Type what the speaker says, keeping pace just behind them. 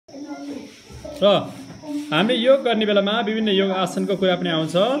र हामीले योग गर्ने बेलामा विभिन्न योग आसनको कुरा पनि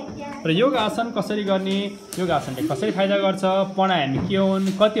आउँछ र योग आसन कसरी गर्ने, योग आसनले कसरी फाइदा गर्छ, प्राणायाम के हुन्,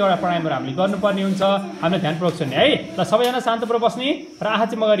 कतिवटा प्राणायामहरू हामीले गर्नुपर्ने हुन्छ, हामीले ध्यानपूर्वक सुन्ने है। ल सबैजना शान्तपूर्वक बस्ने र आँखा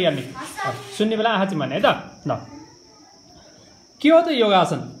चिम्म गरिहाल्ने, सुन्ने बेला आँखा चिम्म भन्ने है त। ल के हो त योग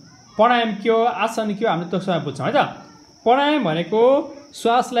आसन, प्राणायाम के हो, आसन के हो, हामीले त्यसमा बुझ्छौँ है त। प्राणायाम भनेको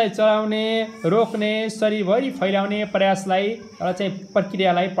श्वासलाई चलाउने, रोक्ने, शरीरभरि फैलाउने प्रयासलाई र चाहिँ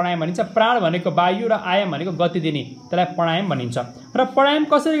प्रक्रियालाई प्राणायाम भनिन्छ। प्राण भनेको वायु र आयाम भनेको गति दिने, त्यसलाई प्राणायाम भनिन्छ। र प्राणायाम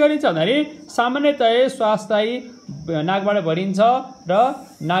कसरी गरिन्छ भन्दाखेरि सामान्यतया श्वासलाई नाकबाट भरिन्छ र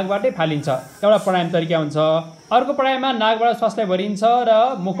नाकबाटै फालिन्छ, एउटा प्राणायाम तरिका हुन्छ। अर्को प्राणायाममा नाकबाट श्वासलाई भरिन्छ र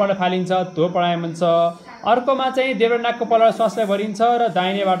मुखबाट फालिन्छ, त्यो प्राणायाम हुन्छ। अर्कोमा चाहिँ देब्रे नाकको पलबाट श्वासलाई भरिन्छ र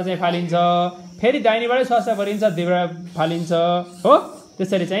दाहिनेबाट चाहिँ फालिन्छ, फेरि दाहिनेबाटै श्वासलाई भरिन्छ, देब्रेबाट फालिन्छ हो।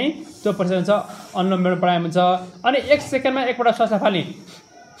 त्यसरी चाहिँ त्यो प्रोसेस हुन्छ, अनुलोम विलोम प्राणायाम हुन्छ। अनि 1 सेकेन्डमा एकपल्ट श्वासलाई फाल्ने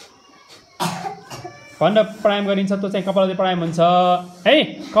भनेर प्राणायाम गरिन्छ, त्यो चाहिँ कपालभाति प्राणायाम हुन्छ है।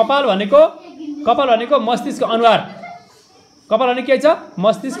 कपाल भनेको मस्तिष्क अनुहार, कपाल भनेको के छ,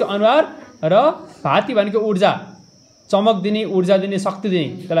 मस्तिष्क अनुहार, र भाती भनेको ऊर्जा, चमक दिने, ऊर्जा दिने, शक्ति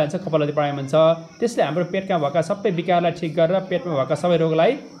दिने, त्यसलाई भन्छ कपालभाति प्राणायाम हुन्छ। त्यसले हाम्रो पेटमा भएका सबै विकारलाई ठिक गरेर पेटमा भएका सबै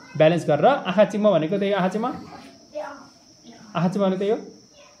रोगलाई ब्यालेन्स गरेर, आँखा चिम्म भनेको त्यही, आँखा चिम्म भनेको त्यही हो।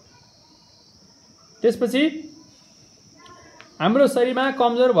 त्यसपछि हाम्रो शरीरमा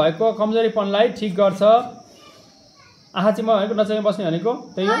कमजोर भएको कमजोरीपनलाई ठिक गर्छ, आँखा चिम्म भनेको नचाहिँ बस्ने भनेको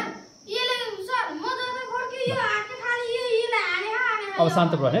त्यही हो। अब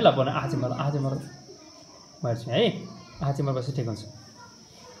शान्त भयो भने ल बोल्नु, आँखा चिम्म भएपछि है, आँखा चिम्म बस्यो ठिक हुन्छ।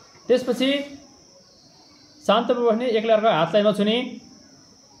 त्यसपछि शान्त बस्ने, एक्लै अर्को हातलाई नछुने।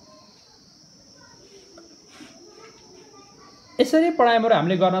 यसरी प्राणायामहरू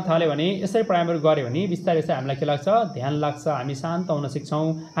हामीले गर्न थाल्यो भने, यसरी प्राणायामहरू गऱ्यो भने बिस्तारै बिस्तारै हामीलाई के लाग्छ, ध्यान लाग्छ, हामी शान्त हुन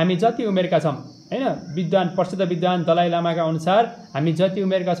सिक्छौँ। हामी जति उमेरका छौँ हैन, विद्वान प्रसिद्ध विद्वान दलाई लामाका अनुसार हामी जति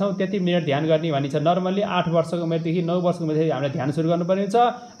उमेरका छौँ त्यति मिनट ध्यान गर्ने भनिन्छ। नर्मल्ली 8 वर्षको उमेरदेखि 9 वर्षको उमेरदेखि हामीले ध्यान सुरु गर्नुपर्ने हुन्छ।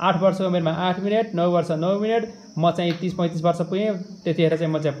 8 वर्षको उमेरमा 8 मिनट, 9 वर्ष 9 मिनट, म चाहिँ 30-35 वर्ष पुगेँ त्यतिखेर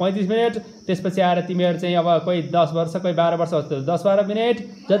चाहिँ म चाहिँ 35 मिनट। त्यसपछि आएर तिमीहरू चाहिँ अब कोही 10 वर्ष, कोही 12 वर्ष, 10-12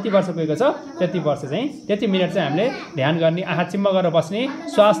 मिनट, जति वर्ष पुगेको छ त्यति वर्ष चाहिँ त्यति मिनट चाहिँ हामीले ध्यान गर्ने, आँखा चिम्म गरेर बस्ने,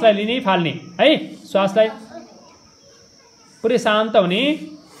 श्वासलाई लिने फाल्ने है। श्वासलाई पुरै शान्त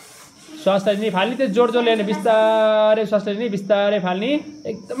हुने, श्वासलाई लिने फाल्ने, त्यो जोड लिने, बिस्तारै श्वासलाई लिने, बिस्तारै फाल्ने,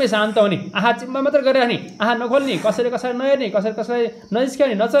 एकदमै शान्त हुने, आँखा चिम्म मात्र गरिराख्ने, आँखा नखोल्ने, कसैले कसैलाई नहेर्ने, कसैले कसैलाई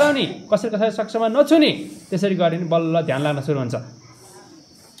नजिस्काउने, नचलाउने, कसैले कसैलाई सक्समा नछुने। त्यसरी गऱ्यो भने बल्ल ध्यान लाग्न सुरु हुन्छ,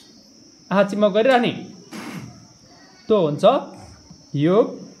 आँखा चिम्म गरिराख्ने। त्यो हुन्छ योग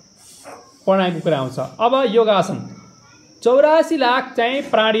प्राणायामको कुरा आउँछ। अब योगासन 84 लाख चाहिँ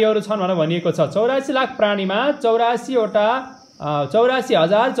प्राणीहरू छन् भनेर भनिएको छ। 84 लाख प्राणीमा 84,000बाट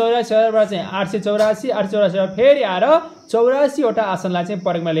चाहिँ 884 फेरि आएर 84वटा आसनलाई चाहिँ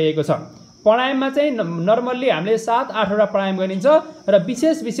प्रयोगमा ल्याइएको छ। प्राणायाममा चाहिँ नर्मल्ली हामीले 7-8वटा प्राणायाम गरिन्छ र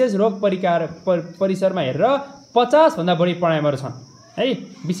विशेष रोग परिसरमा हेरेर 50 भन्दा बढी प्राणायामहरू छन् है।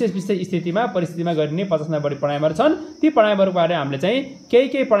 विशेष स्थितिमा परिस्थितिमा गरिने 50 भन्दा बढी प्राणायामहरू छन्। ती प्राणायामहरूको बारे हामीले चाहिँ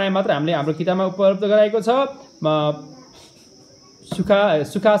केही प्राणायाम मात्र हामीले हाम्रो किताबमा उपलब्ध गराएको छ।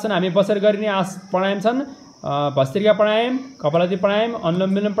 सुखासन हामी बसेर गरिने प्राणायाम छन्, भस्त्रिका प्राणायाम, कपालभाति प्राणायाम,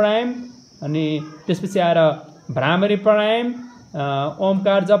 अनुलोम विलोम प्राणायाम, अनि त्यसपछि आएर भ्रामरी प्राणायाम,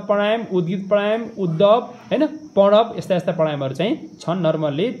 ओमकार जप प्राणायाम, उद्गीत प्राणायाम, उद्धव हैन, प्रणव, यस्ता प्राणायामहरू चाहिँ छन्।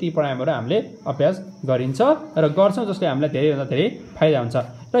 नर्मल्ली ती प्राणायामहरू हामीले अभ्यास गरिन्छ र गर्छौँ, जसले हामीलाई धेरैभन्दा धेरै फाइदा हुन्छ।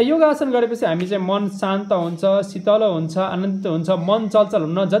 र योगासन गरेपछि हामी चाहिँ मन शान्त हुन्छ, शीतल हुन्छ, आनन्दित हुन्छ, मन चलचल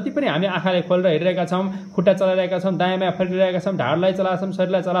हुन्न। जति पनि हामी आँखाले खोलेर हेरिरहेका छौँ, खुट्टा चलाइरहेका छौँ, दायाँ बायाँ फर्किरहेका छौँ, ढाडलाई चलाछौँ,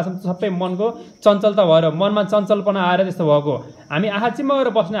 शरीरलाई चलाछौँ, सबै मनको चञ्चलता भएर मनमा चञ्चलपना आएर त्यस्तो भएको। हामी आँखा चिम्म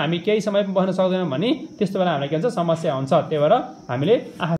गरेर बस्ने, हामी केही समय बस्न सक्दैनौँ भने त्यस्तो बेला हामीलाई के हुन्छ, समस्या हुन्छ। त्यही भएर हामीले आँखा